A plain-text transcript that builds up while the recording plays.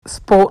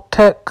Sport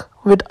Tech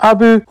with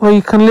Abu, where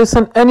you can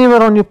listen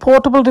anywhere on your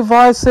portable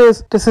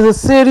devices. This is a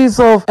series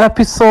of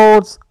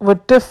episodes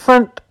with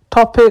different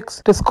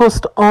topics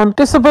discussed on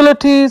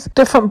disabilities,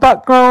 different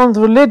backgrounds,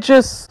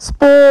 religious,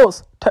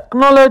 sports,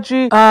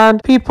 technology,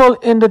 and people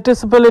in the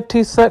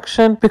disability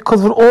section,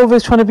 because we're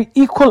always trying to be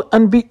equal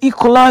and be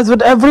equalized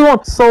with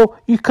everyone. So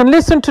you can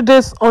listen to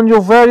this on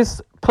your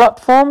various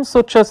platforms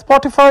such as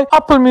Spotify,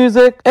 Apple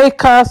Music,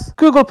 Acast,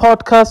 Google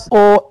Podcasts,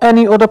 or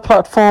any other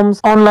platforms,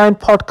 online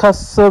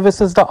podcast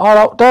services that are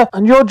out there.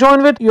 And you're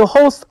joined with your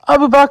host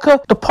Abu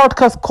Bakr, the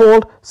podcast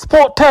called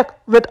Sport Tech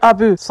with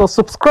Abu. So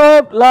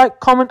subscribe, like,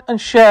 comment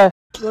and share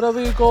wherever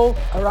you go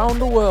around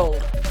the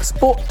world.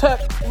 Sport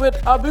Tech with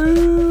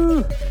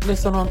Abu.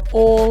 Listen on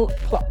all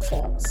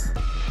platforms.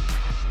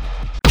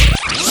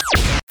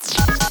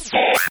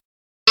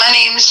 My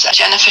name's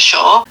Jennifer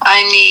Shaw.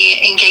 I'm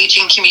the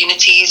Engaging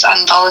Communities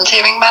and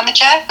Volunteering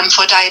Manager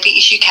for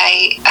Diabetes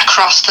UK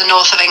across the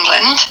north of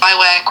England. I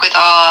work with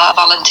our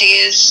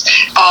volunteers,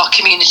 our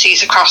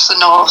communities across the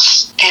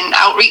north in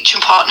outreach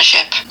and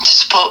partnership to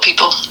support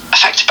people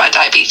affected by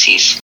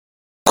diabetes.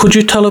 Could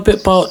you tell a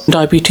bit about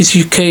Diabetes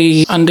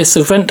UK and this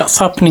event that's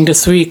happening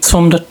this week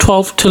from the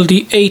 12th till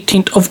the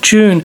 18th of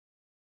June?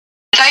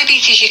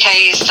 Diabetes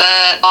UK is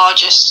the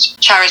largest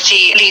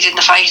charity leading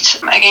the fight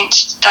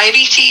against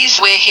diabetes.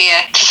 We're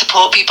here to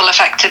support people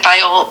affected by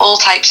all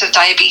types of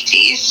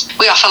diabetes.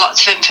 We offer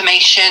lots of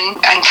information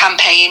and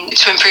campaign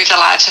to improve the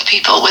lives of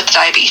people with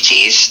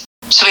diabetes.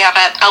 So we have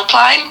a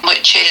helpline,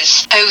 which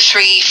is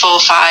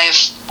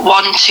 0345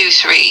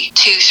 123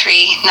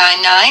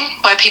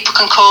 2399, where people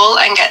can call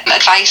and get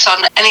advice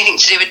on anything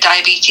to do with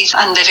diabetes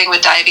and living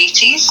with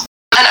diabetes.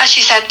 And as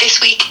you said, this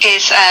week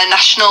is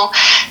National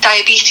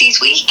Diabetes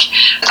Week.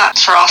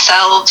 That's for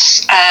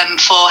ourselves,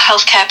 for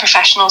healthcare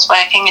professionals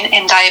working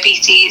in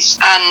diabetes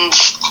and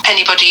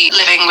anybody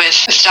living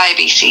with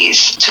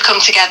diabetes, to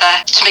come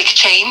together to make a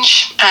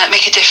change,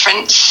 make a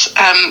difference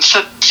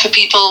for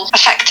people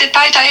affected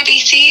by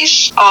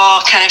diabetes.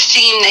 Our kind of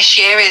theme this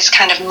year is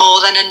kind of more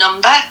than a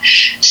number.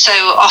 So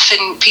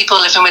often people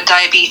living with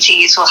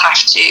diabetes will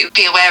have to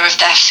be aware of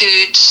their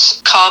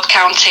foods, carb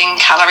counting,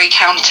 calorie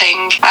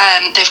counting.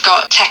 They've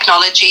got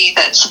technology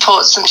that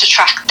supports them to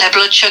track their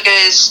blood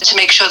sugars, to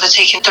make sure they're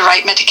taking the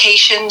right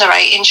medication, the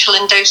right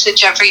insulin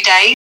dosage every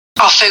day.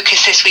 Our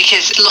focus this week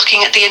is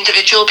looking at the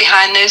individual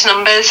behind those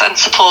numbers and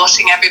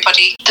supporting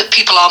everybody, that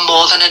people are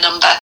more than a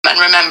number, and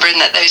remembering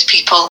that those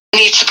people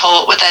need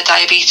support with their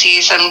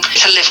diabetes and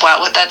to live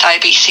well with their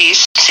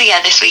diabetes. So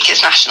yeah, this week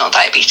is National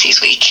Diabetes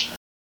Week.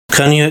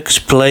 Can you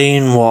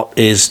explain what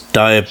is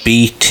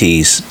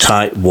diabetes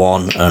type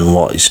 1 and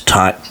what is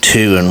type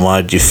 2, and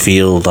why do you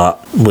feel that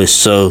we're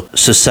so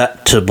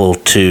susceptible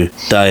to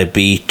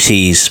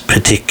diabetes,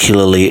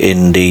 particularly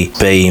in the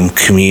BAME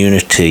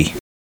community?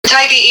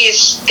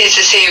 Diabetes is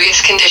a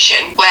serious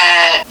condition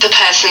where the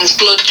person's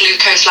blood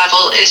glucose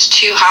level is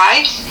too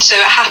high. So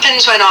it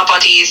happens when our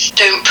bodies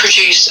don't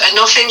produce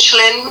enough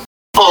insulin,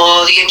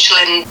 or the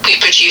insulin we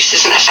produce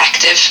isn't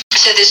effective.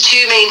 So there's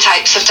two main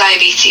types of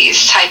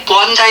diabetes. Type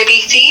 1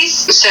 diabetes,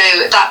 so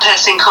that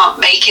person can't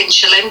make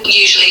insulin.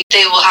 Usually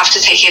they will have to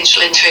take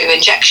insulin through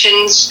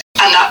injections,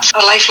 and that's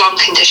a lifelong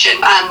condition.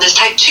 And there's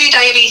type 2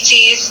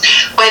 diabetes,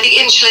 where the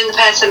insulin the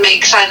person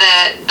makes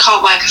either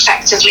can't work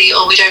effectively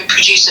or we don't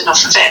produce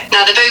enough of it.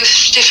 Now, they're both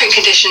different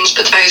conditions,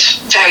 but they're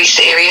both very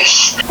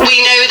serious. We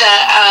know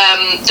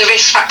that the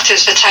risk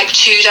factors for type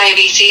 2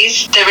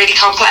 diabetes, they're really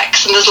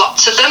complex, and there's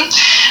lots of them.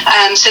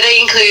 So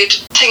they include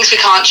things we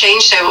can't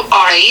change, so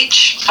our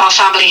age, our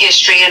family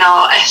history and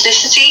our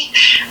ethnicity,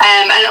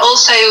 and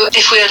also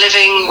if we are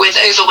living with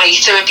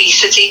overweight or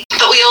obesity.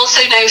 But we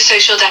also know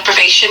social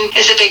deprivation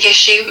is a big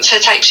issue for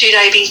type 2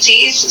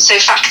 diabetes, so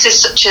factors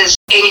such as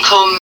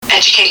income,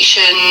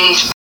 education,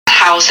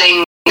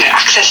 housing,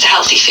 access to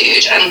healthy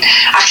food and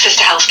access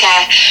to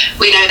healthcare,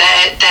 we know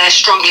they're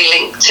strongly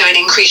linked to an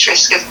increased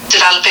risk of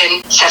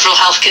developing several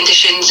health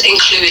conditions,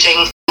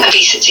 including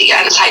obesity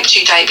and type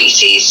 2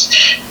 diabetes.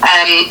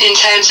 In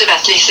terms of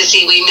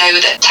ethnicity, we know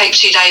that type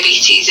 2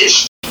 diabetes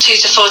is 2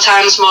 to 4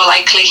 times more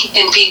likely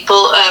in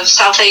people of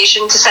South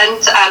Asian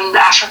descent and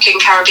African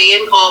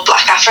Caribbean or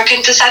Black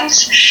African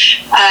descent.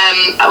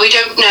 We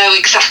don't know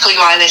exactly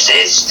why this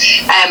is,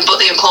 but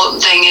the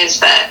important thing is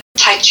that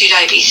type 2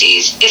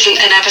 diabetes isn't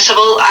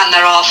inevitable, and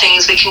there are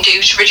things we can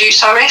do to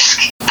reduce our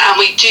risk. And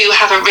we do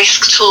have a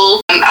risk tool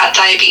at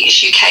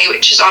Diabetes UK,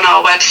 which is on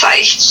our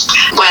website,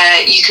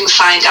 where you can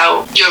find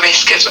out your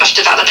risk of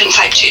developing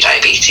type 2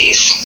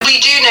 diabetes. We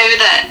do know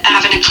that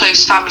having a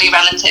close family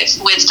relative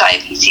with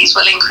diabetes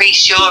will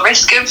increase your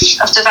risk of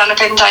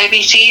developing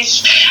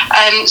diabetes.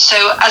 So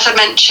as I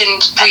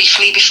mentioned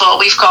briefly before,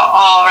 we've got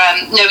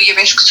our Know Your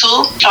Risk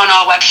tool on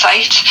our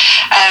website,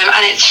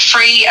 and it's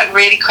free and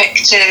really quick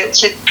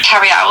to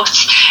carry out.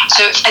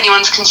 So if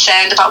anyone's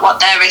concerned about what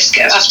their risk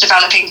of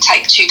developing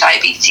type 2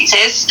 diabetes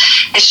is,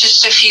 it's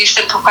just a few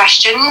simple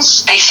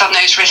questions based on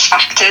those risk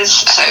factors,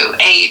 so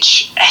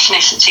age,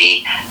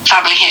 ethnicity,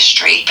 family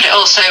history, but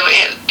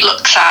it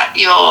looks at at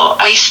your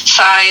waist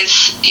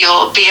size,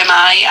 your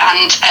BMI,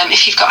 and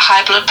if you've got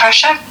high blood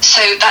pressure.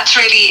 So that's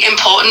really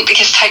important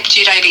because type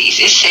 2 diabetes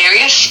is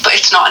serious, but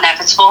it's not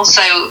inevitable.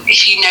 So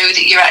if you know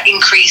that you're at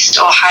increased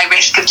or high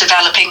risk of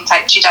developing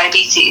type 2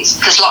 diabetes,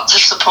 there's lots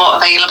of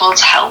support available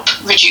to help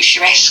reduce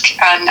your risk,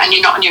 and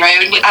you're not on your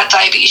own. At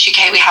Diabetes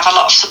UK, we have a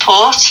lot of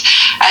support,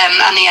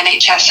 and the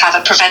NHS have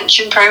a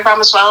prevention programme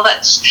as well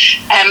that's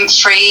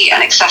free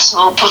and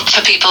accessible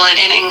for people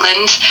in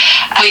England.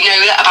 We know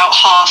that about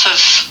half of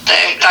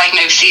the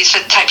diagnoses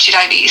for type 2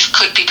 diabetes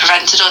could be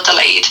prevented or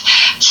delayed.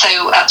 So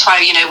that's why,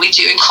 we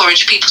do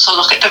encourage people to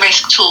look at the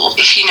risk tool.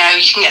 If you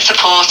can get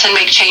support and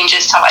make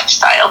changes to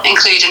lifestyle,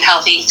 including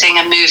healthy eating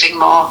and moving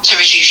more to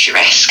reduce your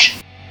risk.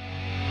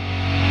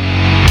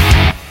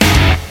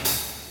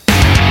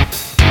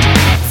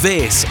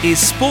 This is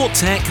Sport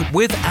Tech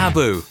with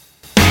Abu.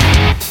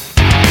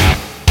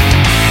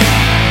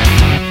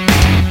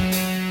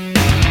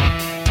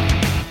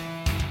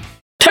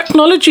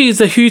 Technology is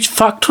a huge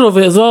factor of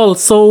it as well.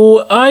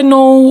 So I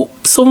know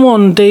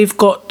someone, they've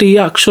got the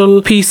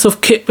actual piece of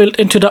kit built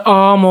into the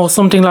arm or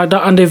something like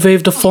that, and they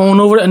wave the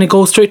phone over it and it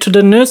goes straight to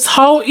the nurse.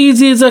 How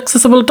easy is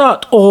accessible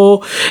that,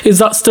 or is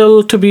that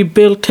still to be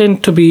built in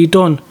to be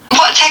done?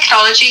 What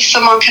technology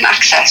someone can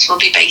access will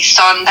be based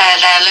on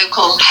their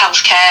local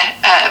healthcare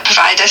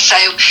provider. So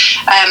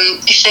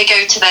if they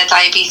go to their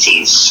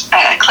diabetes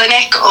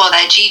clinic or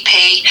their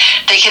GP,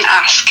 they can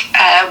ask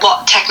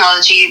what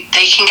technology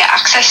they can get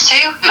access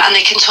to, and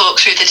they can talk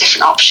through the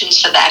different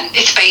options for them.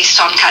 It's based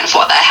on kind of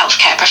what their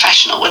healthcare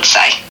professional would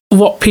say.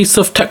 What piece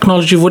of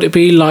technology would it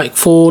be like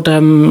for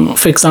them,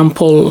 for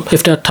example,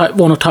 if they're type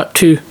 1 or type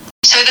 2?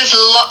 So there's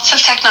lots of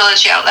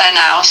technology out there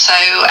now. So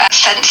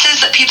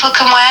sensors that people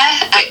can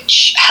wear,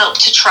 which help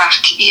to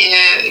track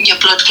your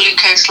blood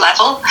glucose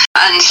level.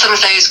 And some of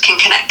those can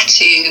connect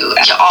to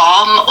your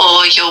arm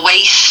or your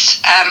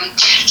waist.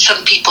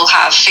 Some people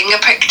have finger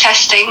prick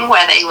testing,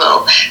 where they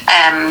will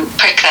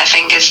prick their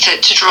fingers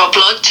to draw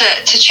blood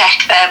to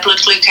check their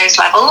blood glucose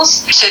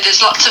levels. So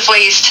there's lots of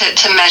ways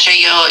to measure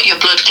your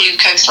blood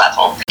glucose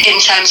level in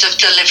terms of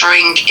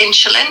delivering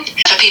insulin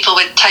for people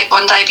with type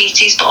 1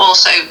 diabetes, but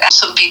also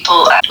some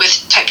people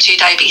with type 2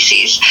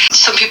 diabetes.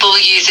 Some people will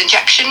use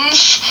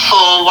injections,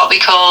 or what we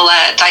call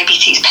a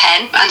diabetes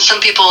pen, and some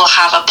people will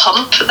have a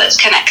pump that's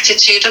connected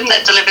to them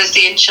that delivers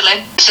the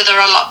insulin. So there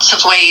are lots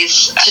of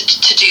ways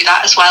to do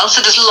that as well.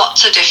 So there's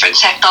lots of different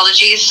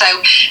technologies. So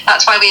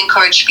that's why we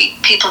encourage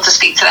people to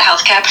speak to the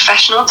healthcare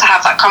professional to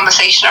have that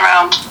conversation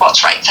around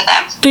what's right for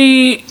them.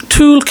 The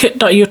toolkit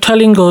that you're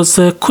telling us,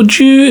 could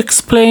you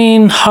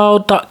explain how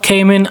that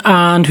came in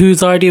and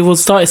whose idea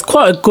was that? It's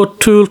quite a good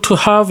tool to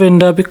have in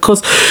there,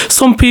 because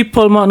some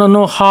people might not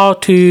know how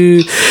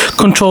to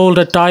control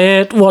the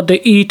diet, what they're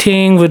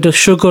eating with the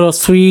sugar or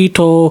sweet,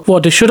 or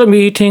what they shouldn't be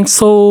eating.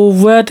 So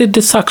where did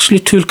this actually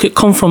toolkit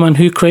come from and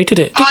who created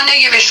it? Our Know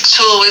Your Risk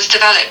tool was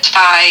developed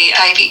by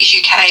Diabetes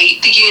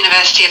UK, the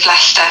University of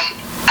Leicester,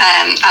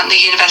 and the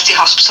University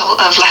Hospital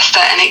of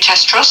Leicester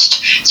NHS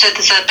Trust. So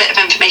there's a bit of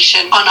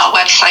information on our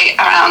website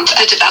around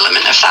the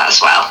development of that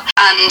as well.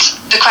 And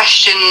the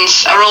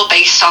questions are all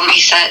based on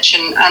research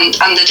and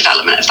the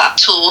development of that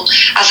tool.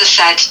 As I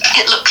said,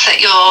 it looks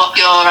at your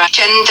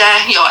gender,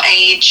 your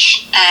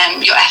age,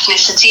 your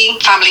ethnicity,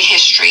 family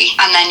history,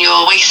 and then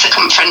your waist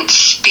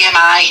circumference,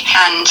 BMI,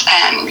 and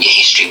your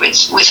history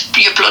with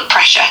your blood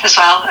pressure as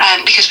well,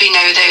 because we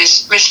know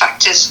those risk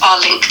factors are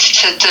linked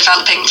to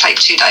developing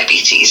type 2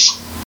 diabetes.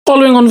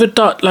 Following on with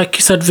that, like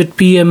you said, with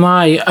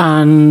BMI,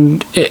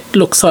 and it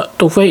looks at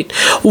the weight,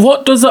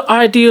 what does the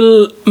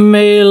ideal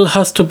male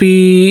has to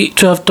be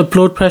to have the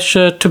blood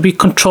pressure to be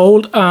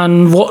controlled,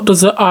 and what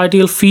does the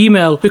ideal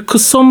female?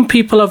 Because some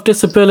people have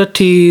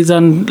disabilities,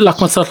 and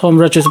like myself, I'm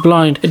registered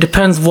blind. It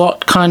depends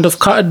what kind of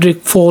category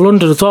fall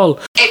under as well.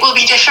 It will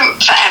be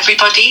different for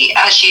everybody,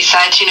 as you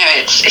said.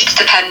 It's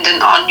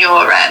dependent on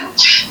your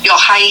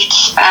height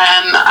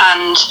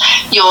and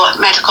your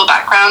medical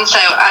background. So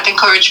I'd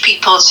encourage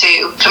people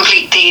to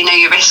complete the Know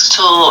Your Risk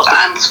tool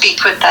and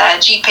speak with their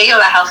GP or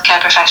their healthcare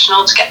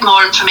professional to get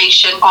more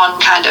information on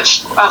kind of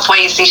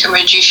ways they can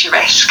reduce your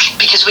risk,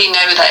 because we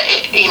know that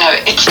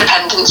it's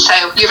dependent. So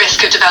your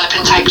risk of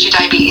developing type 2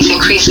 diabetes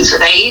increases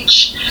with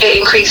age. It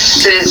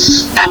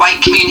increases in the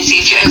white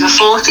community if you're over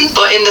 40,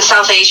 but in the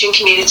South Asian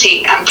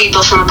community and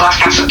people from a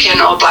Black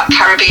African or Black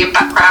Caribbean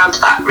background,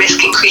 that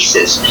risk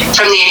increases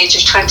from the age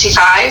of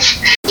 25.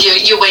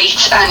 Your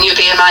weight and your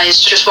BMI is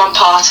just one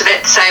part of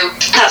it. So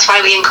that's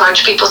why we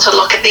encourage people to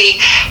look at the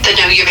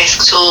Know Your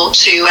Risk tool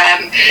to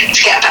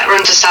get a better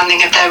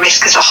understanding of their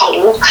risk as a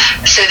whole,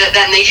 so that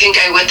then they can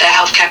go with their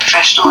healthcare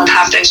professional and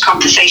have those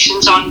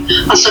conversations on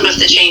some of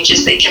the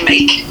changes they can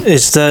make.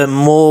 Is there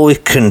more we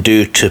can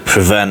do to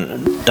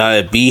prevent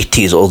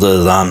diabetes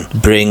other than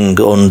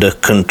bring under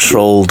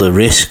control the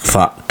risk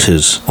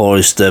factors, or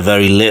is there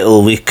very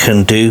little we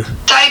can do?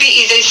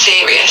 Diabetes is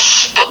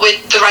serious, but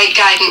with the right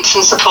guidance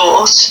and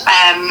support,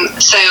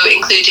 so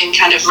including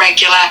kind of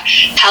regular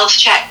health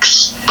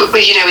checks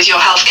with your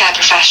healthcare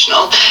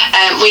professional,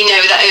 we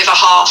know that over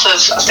half of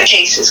the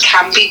cases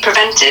can be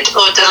prevented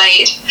or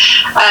delayed.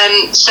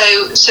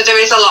 So there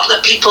is a lot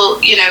that people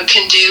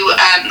can do,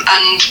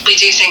 and we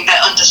do think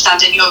that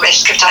understanding your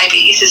risk of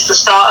diabetes is the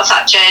start of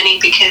that journey,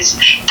 because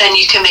then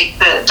you can make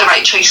the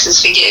right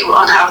choices for you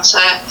on how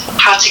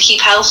to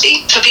keep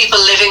healthy. For people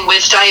living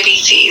with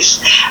diabetes,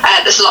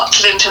 there's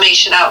lots of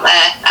information out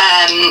there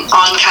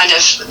on kind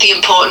of the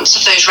importance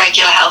of those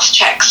regular health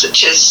checks,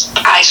 such as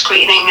eye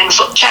screening and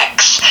foot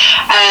checks,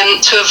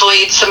 to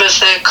avoid some of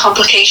the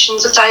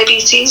complications of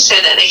diabetes, so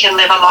that they can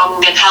live a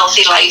long and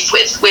healthy life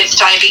with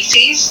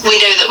diabetes. We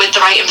know that with the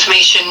right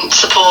information,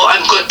 support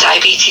and good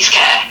diabetes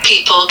care,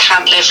 people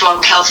can live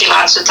long, healthy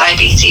lives with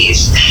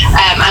diabetes.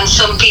 And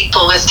some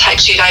people with type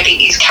 2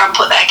 diabetes can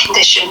put their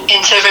condition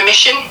into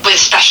remission with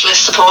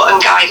specialist support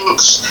and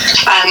guidance.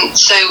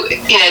 So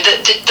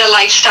the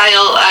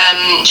lifestyle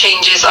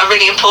changes are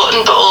really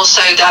important, but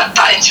also that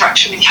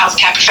interaction with your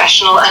healthcare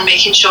professional and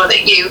making sure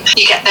that you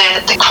get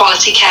the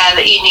quality care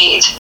that you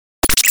need.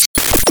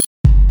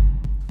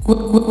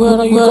 Where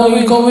are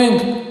you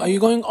going? Are you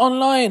going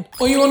online?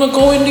 Or you want to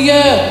go in the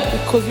air?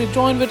 Because you're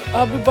joined with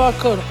Abu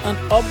Bakr and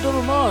Abdul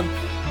Rahman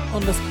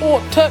on the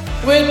Sport Tech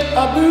with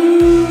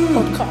Abu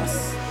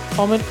podcast.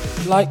 Comment,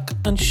 like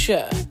and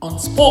share on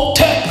Sport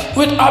Tech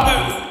with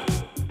Abu.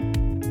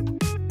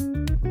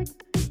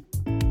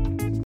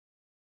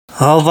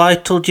 How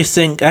vital do you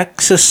think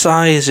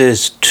exercise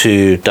is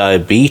to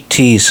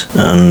diabetes,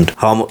 and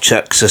how much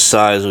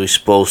exercise are we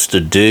supposed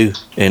to do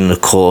in the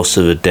course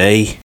of a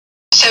day?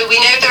 So we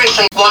know there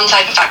isn't one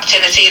type of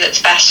activity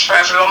that's best for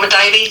everyone with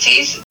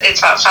diabetes. It's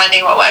about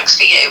finding what works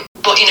for you,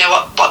 but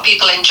what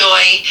people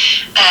enjoy,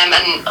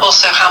 and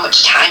also how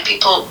much time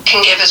people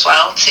can give as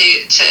well to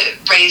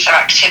raise their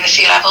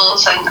activity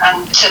levels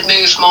and to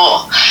move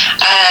more.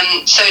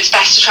 So it's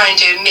best to try and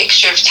do a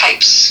mixture of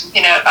types,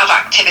 of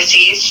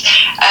activities,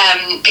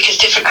 because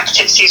different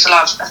activities will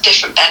have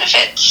different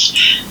benefits.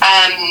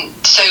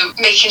 So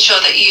making sure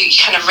that you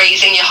kind of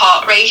raising your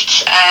heart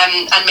rate,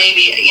 and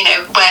maybe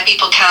where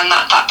people can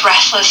that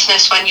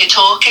breathlessness when you're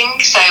talking.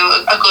 So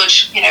a good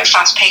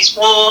fast-paced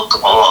walk,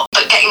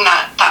 but getting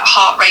that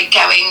heart rate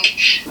going.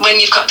 When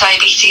you've got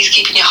diabetes,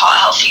 keeping your heart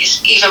healthy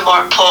is even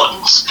more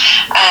important,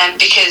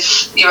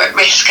 because you're at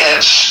risk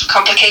of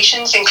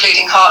complications,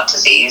 including heart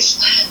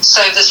disease.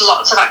 So there's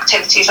lots of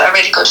activities that are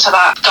really good for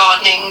that.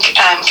 Gardening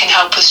can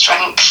help with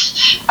strength,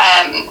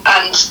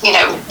 and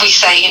we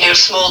say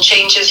small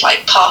changes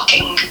like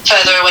parking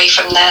further away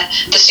from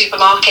the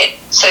supermarket,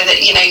 so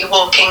that you're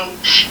walking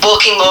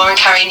more and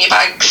carrying your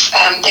bags,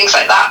 things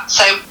like that.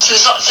 So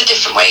there's lots of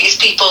different ways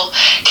people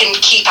can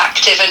keep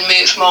active and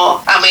move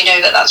more, and we know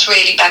that that's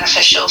really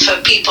beneficial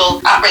for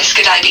people at risk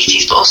of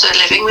diabetes, but also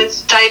living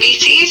with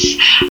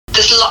diabetes.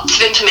 There's lots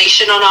of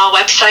information on our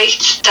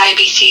website,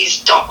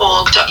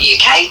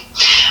 diabetes.org.uk,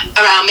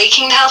 around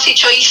making the healthy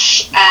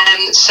choice,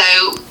 so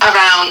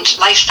around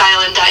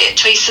lifestyle and diet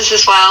choices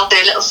as well.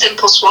 They're little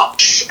simple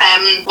swaps,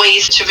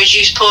 ways to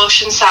reduce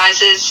portion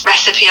sizes,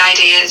 recipe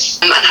ideas,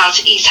 and how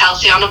to eat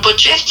healthy on a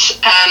budget,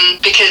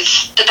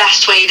 because the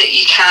best way that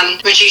you can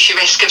reduce your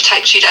risk of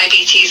type 2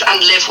 diabetes and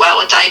live well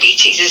with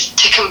diabetes is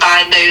to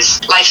combine those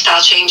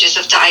lifestyle changes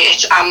of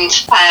diet and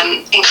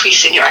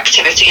increasing your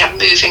activity and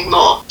moving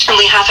more. And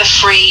we have a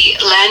free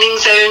learning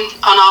zone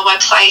on our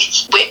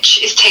website,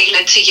 which is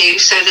tailored to you.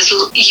 So there's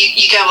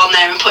you go on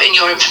there and put in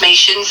your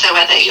information. So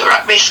whether you're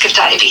at risk of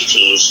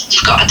diabetes,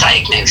 you've got a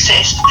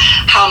diagnosis,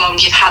 how long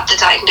you've had the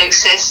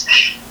diagnosis,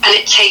 and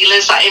it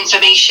tailors that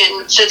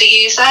information for the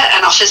user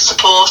and offers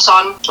support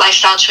on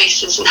lifestyle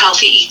choices and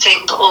healthy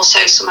eating, but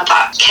also some of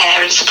that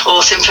care and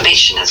support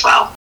information as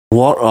well.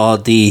 What are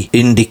the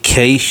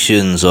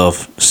indications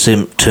of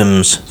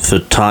symptoms for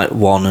type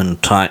 1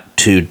 and type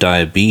 2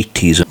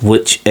 diabetes?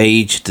 Which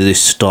age do they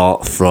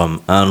start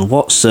from? And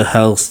what's a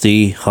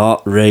healthy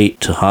heart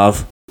rate to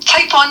have?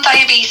 Type 1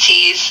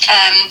 diabetes,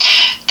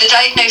 the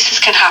diagnosis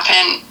can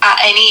happen at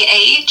any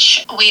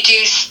age. We do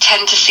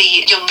tend to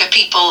see younger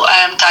people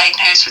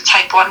diagnosed with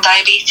type 1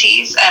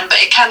 diabetes, but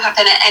it can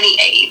happen at any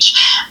age.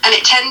 And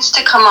it tends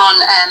to come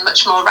on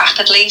much more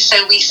rapidly.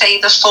 So we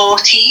say the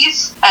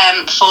 40s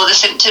for the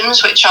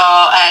symptoms, which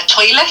are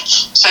toilet,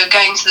 so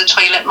going to the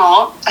toilet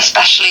more,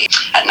 especially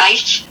at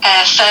night.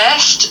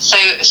 Thirst, so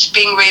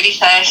being really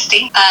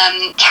thirsty.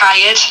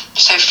 Tired,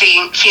 so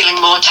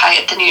feeling more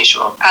tired than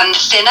usual. And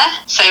thinner,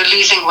 so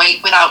losing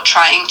weight without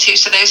trying to.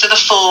 So those are the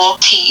 4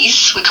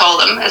 T's, we call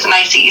them, as a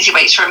nice easy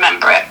way to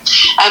remember it.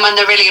 And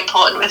they're really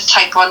important with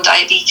type 1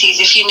 diabetes.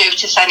 If you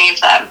notice any of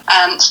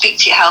them, speak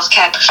to your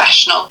healthcare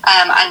professional,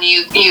 and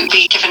you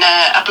be given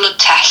a blood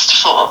test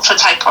for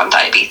type 1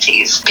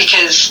 diabetes,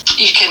 because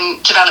you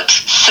can develop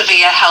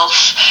severe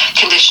health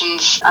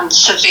conditions and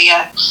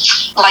severe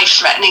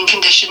life-threatening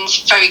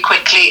conditions very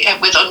quickly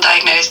with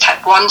undiagnosed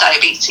type 1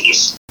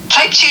 diabetes.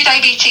 Type 2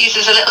 diabetes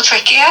is a little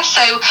trickier,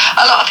 so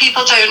a lot of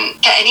people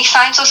don't get any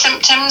signs or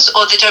symptoms,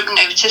 or they don't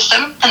notice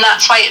them, and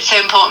that's why it's so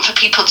important for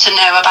people to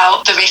know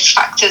about the risk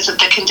factors of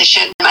the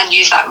condition and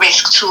use that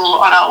risk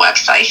tool on our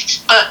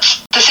website. But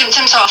the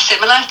symptoms are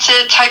similar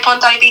to type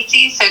 1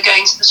 diabetes, so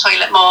going to the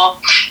toilet more,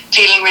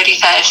 feeling really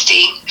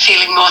thirsty,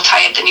 feeling more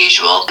tired than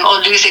usual,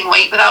 or losing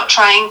weight without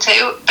trying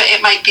to, but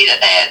it might be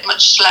that they're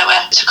much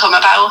slower to come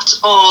about,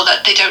 or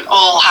that they don't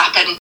all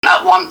happen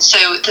at once,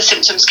 so the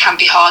symptoms can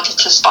be harder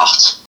to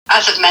spot.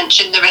 As I've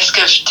mentioned, the risk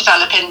of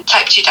developing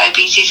type 2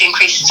 diabetes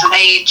increases with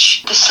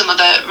age. There's some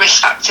other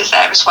risk factors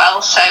there as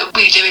well. So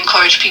we do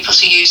encourage people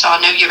to use our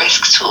Know Your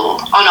Risk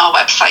tool on our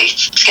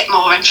website to get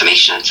more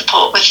information and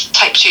support with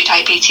type 2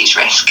 diabetes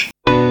risk.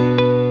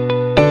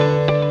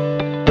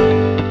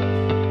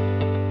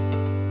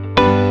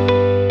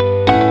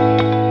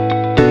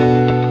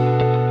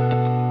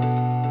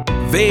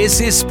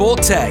 This is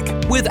Sport Tech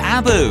with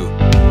Abu.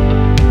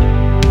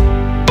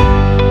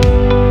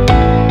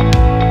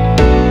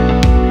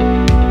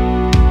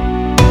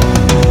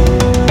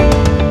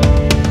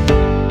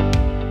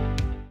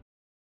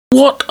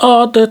 What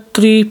are the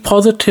 3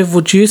 positive,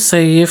 would you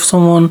say, if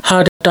someone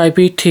had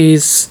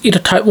diabetes, either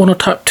type 1 or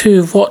type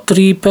 2, what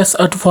 3 best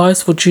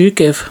advice would you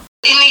give?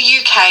 In the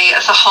UK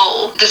as a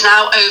whole, there's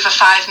now over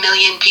 5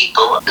 million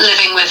people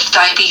living with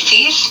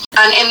diabetes.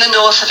 And in the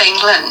north of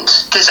England,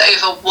 there's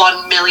over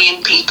 1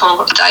 million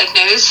people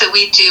diagnosed. So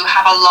we do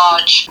have a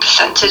large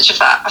percentage of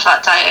that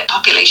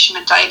population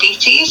with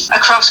diabetes.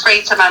 Across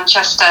Greater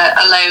Manchester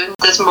alone,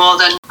 there's more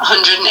than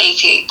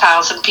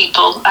 188,000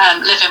 people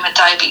living with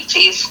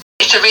diabetes.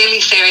 It's a really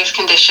serious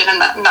condition,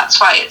 and that's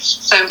why it's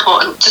so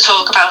important to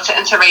talk about it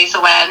and to raise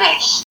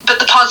awareness. But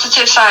the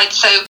positive side,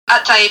 so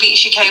at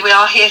Diabetes UK, we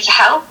are here to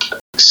help.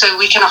 So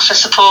we can offer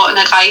support and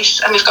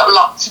advice, and we've got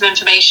lots of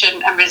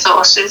information and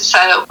resources.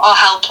 So our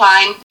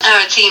helpline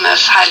are a team of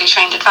highly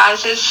trained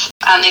advisors,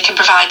 and they can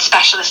provide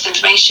specialist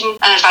information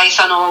and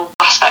advice on all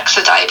aspects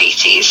of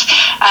diabetes.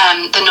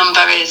 The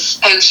number is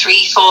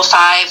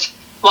 0345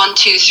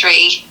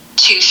 123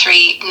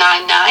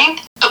 2399.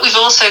 But we've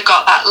also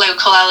got that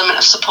local element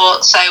of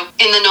support. So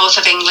in the north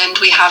of England,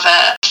 we have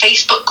a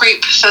Facebook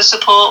group for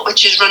support,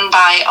 which is run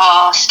by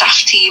our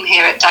staff team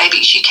here at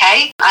Diabetes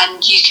UK.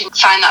 And you can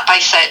find that by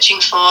searching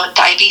for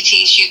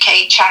Diabetes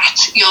UK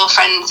Chat, Your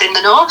Friends in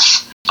the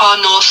North. Our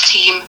North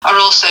team are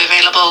also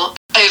available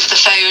over the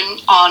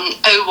phone on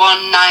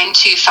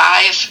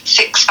 01925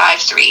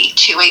 653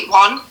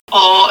 281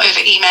 or over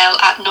email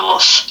at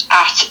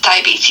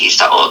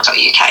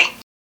north@diabetes.org.uk.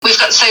 We've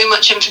got so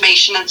much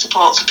information and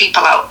support for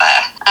people out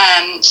there.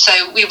 So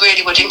we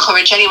really would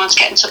encourage anyone to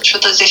get in touch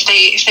with us if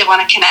they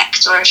want to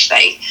connect, or if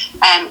they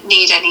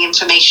need any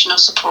information or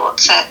support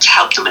to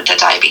help them with their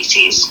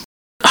diabetes.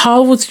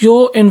 How was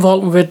your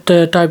involvement with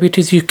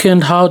Diabetes UK,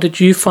 and how did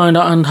you find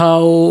out, and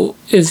how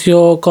is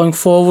your going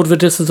forward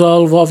with this as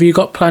well? What have you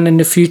got planned in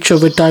the future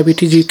with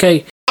Diabetes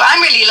UK? I'm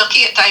really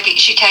lucky at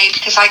Diabetes UK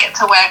because I get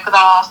to work with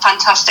our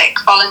fantastic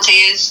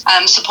volunteers,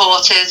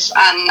 supporters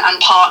and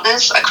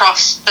partners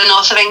across the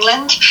north of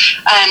England.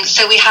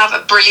 So we have a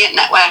brilliant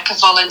network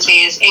of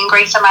volunteers in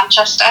Greater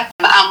Manchester,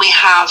 and we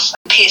have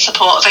peer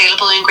support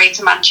available in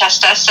Greater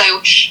Manchester. So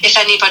if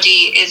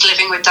anybody is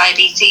living with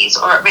diabetes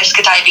or at risk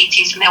of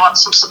diabetes and they want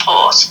some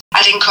support,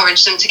 I'd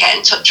encourage them to get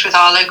in touch with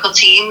our local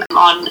team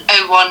on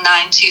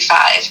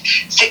 01925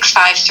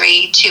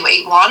 653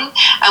 281,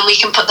 and we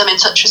can put them in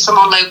touch with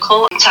someone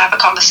local to have a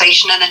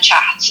conversation and a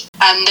chat.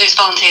 And those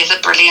volunteers are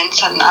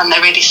brilliant, and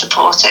they're really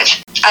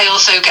supportive. I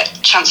also get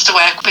a chance to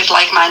work with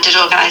like-minded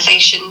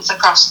organisations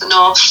across the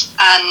north,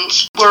 and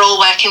we're all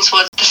working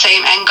towards the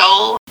same end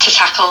goal: to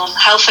tackle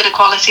health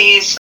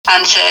inequalities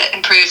and to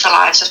improve the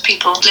lives of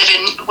people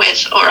living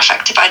with or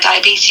affected by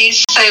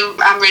diabetes. So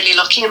I'm really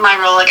lucky in my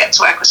role. I get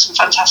to work with some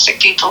fantastic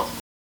people.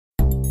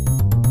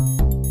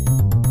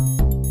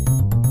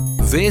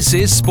 This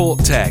is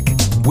Sport Tech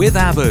with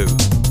Abu.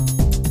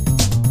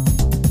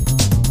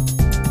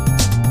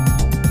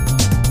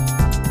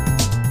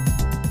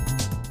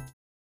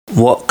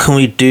 What can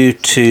we do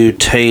to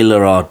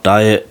tailor our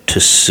diet to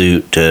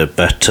suit a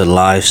better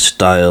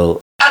lifestyle?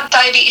 At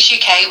Diabetes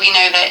UK, we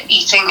know that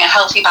eating a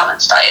healthy,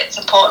 balanced diet is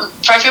important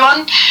for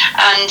everyone,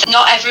 and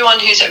not everyone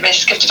who's at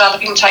risk of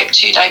developing type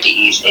 2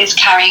 diabetes is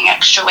carrying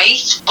extra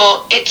weight,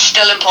 but it's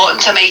still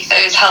important to make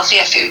those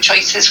healthier food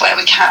choices where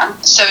we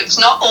can. So it's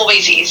not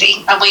always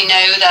easy, and we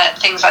know that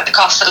things like the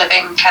cost of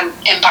living can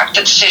impact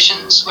the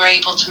decisions we're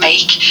able to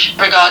make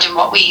regarding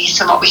what we eat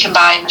and what we can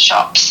buy in the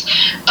shops.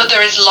 But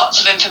there is lots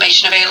of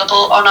information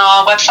available on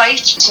our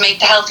website to make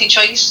the healthy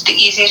choice, the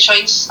easier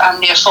choice, and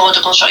the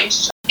affordable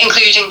choice,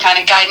 including kind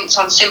of guidance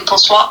on simple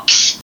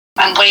swaps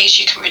and ways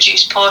you can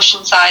reduce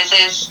portion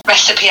sizes,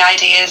 recipe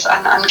ideas,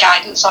 and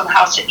guidance on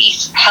how to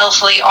eat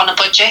healthily on a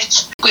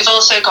budget. We've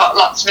also got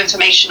lots of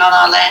information on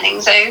our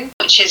Learning Zone,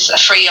 which which is a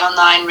free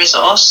online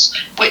resource,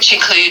 which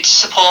includes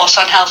support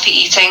on healthy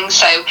eating.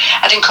 So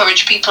I'd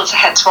encourage people to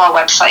head to our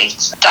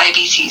website,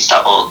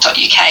 diabetes.org.uk,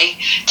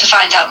 to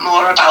find out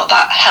more about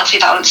that healthy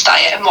balanced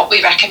diet and what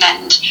we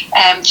recommend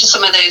for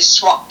some of those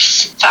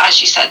swaps for, as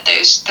you said,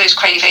 those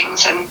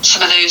cravings and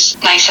some of those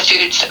nicer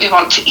foods that we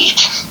want to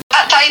eat.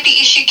 At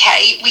Diabetes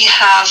UK, we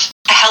have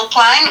a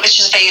helpline which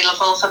is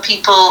available for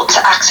people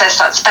to access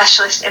that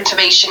specialist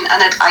information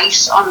and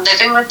advice on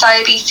living with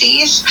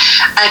diabetes.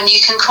 And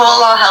you can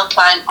call our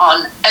helpline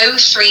on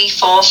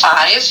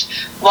 0345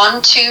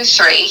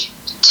 123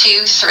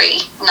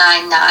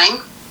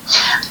 2399.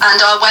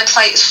 And our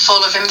website is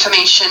full of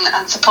information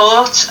and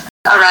support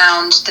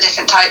around the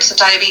different types of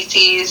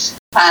diabetes,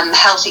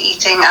 healthy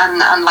eating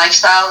and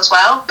lifestyle as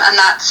well. And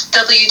that's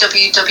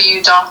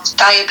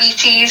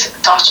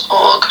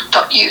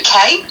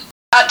www.diabetes.org.uk.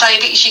 At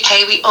Diabetes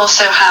UK, we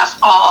also have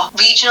our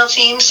regional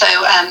team. So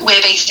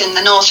we're based in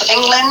the north of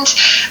England.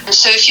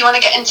 So if you want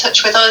to get in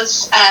touch with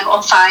us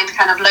or find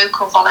kind of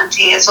local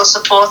volunteers or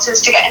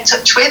supporters to get in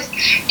touch with,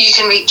 you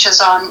can reach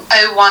us on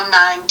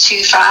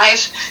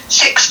 01925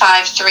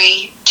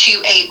 653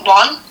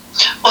 281.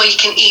 Or you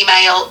can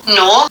email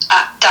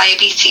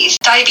Noor@diabetes.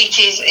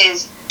 Diabetes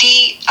is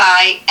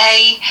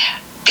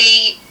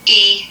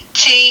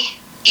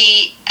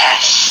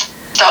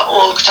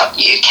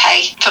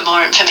diabetes.org.uk for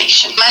more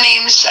information. My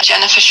name's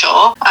Jennifer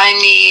Shaw. I'm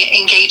the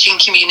Engaging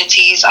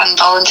Communities and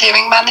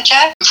Volunteering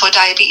Manager for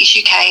Diabetes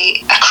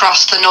UK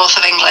across the north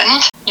of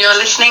England. You're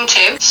listening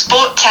to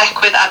Sport Tech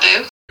with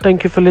Abu.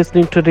 Thank you for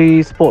listening to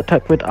the Sport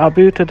Tech with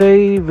Abu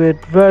today,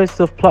 with various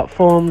of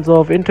platforms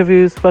of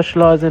interviews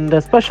specialised in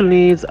their special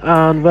needs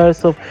and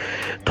various of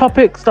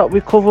topics that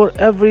we cover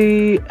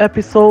every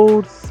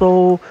episode.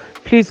 So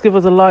please give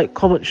us a like,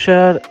 comment,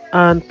 share,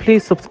 and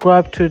please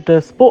subscribe to the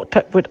Sport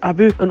Tech with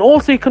Abu. And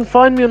also you can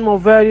find me on my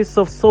various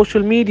of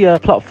social media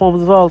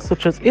platforms as well,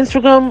 such as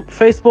Instagram,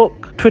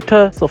 Facebook,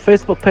 Twitter. So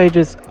Facebook page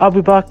is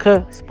Abu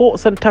Bakr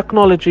Sports and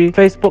Technology.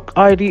 Facebook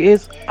ID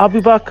is Abu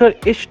Bakr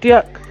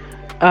Ishtiaq.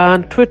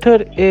 And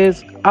Twitter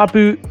is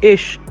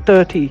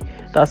AbuIsh30.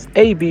 That's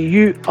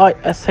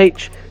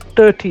ABUISH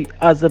 30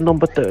 as the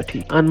number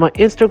 30. And my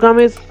Instagram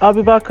is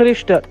Abu Bakr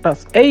Ishtiaq.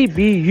 That's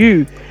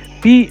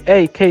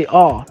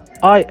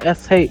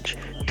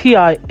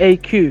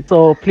ABUBAKRISHTIAQ.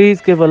 So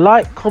please give a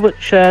like, comment,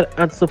 share,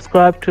 and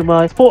subscribe to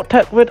my Sport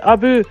Tech with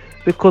Abu,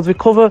 because we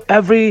cover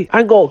every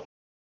angle.